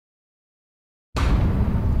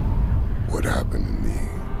happen to me?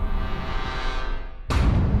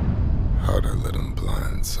 How'd I let him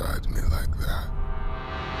blindside me like that?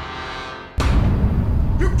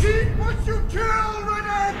 You keep what you kill,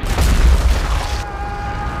 Riddick!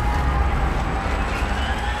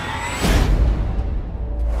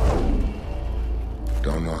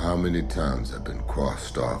 Don't know how many times I've been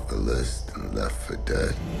crossed off the list and left for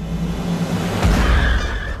dead.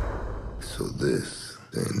 So this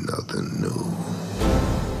ain't nothing new.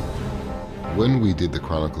 When we did the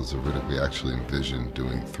Chronicles of Riddick, we actually envisioned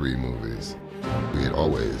doing 3 movies. We had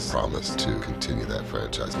always promised to continue that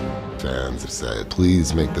franchise. Fans have said,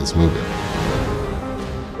 please make this movie.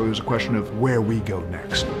 It was a question of where we go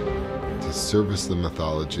next. To service the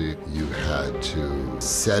mythology, you had to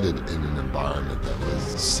set it in an environment that was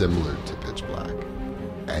similar to Pitch Black,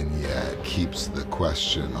 and yet keeps the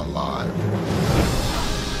question alive.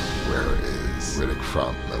 Where is Riddick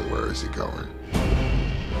from, and where is he going?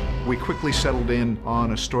 We quickly settled in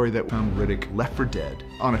on a story that found Riddick left for dead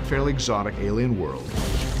on a fairly exotic alien world.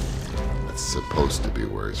 That's supposed to be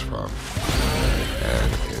where he's from.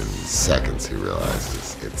 And in seconds he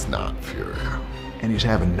realizes it's not Furia. And he's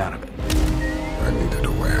having none of it. I needed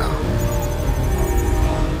a way out.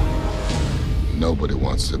 Nobody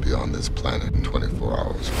wants to be on this planet in 24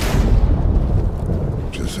 hours.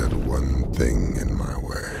 Just had one thing in my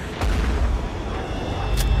way.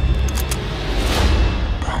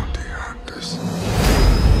 Bounty hunters.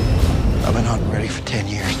 I've been hunting Riddick for 10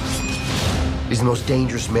 years. He's the most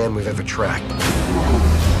dangerous man we've ever tracked.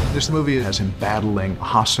 This movie has him battling a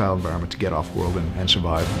hostile environment to get off-world and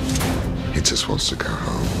survive. He just wants to go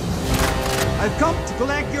home. I've come to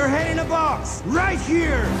collect your head in a box, right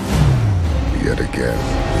here! Yet again,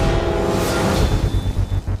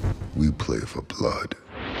 we play for blood.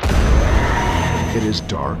 It is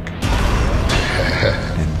dark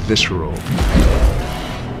and visceral.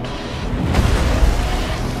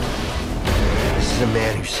 This is a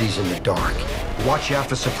man who sees in the dark. Watch out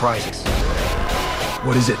for surprises.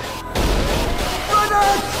 What is it?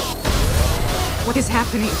 What is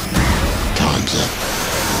happening? Time's up.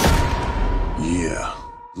 Yeah,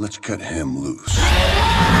 let's cut him loose.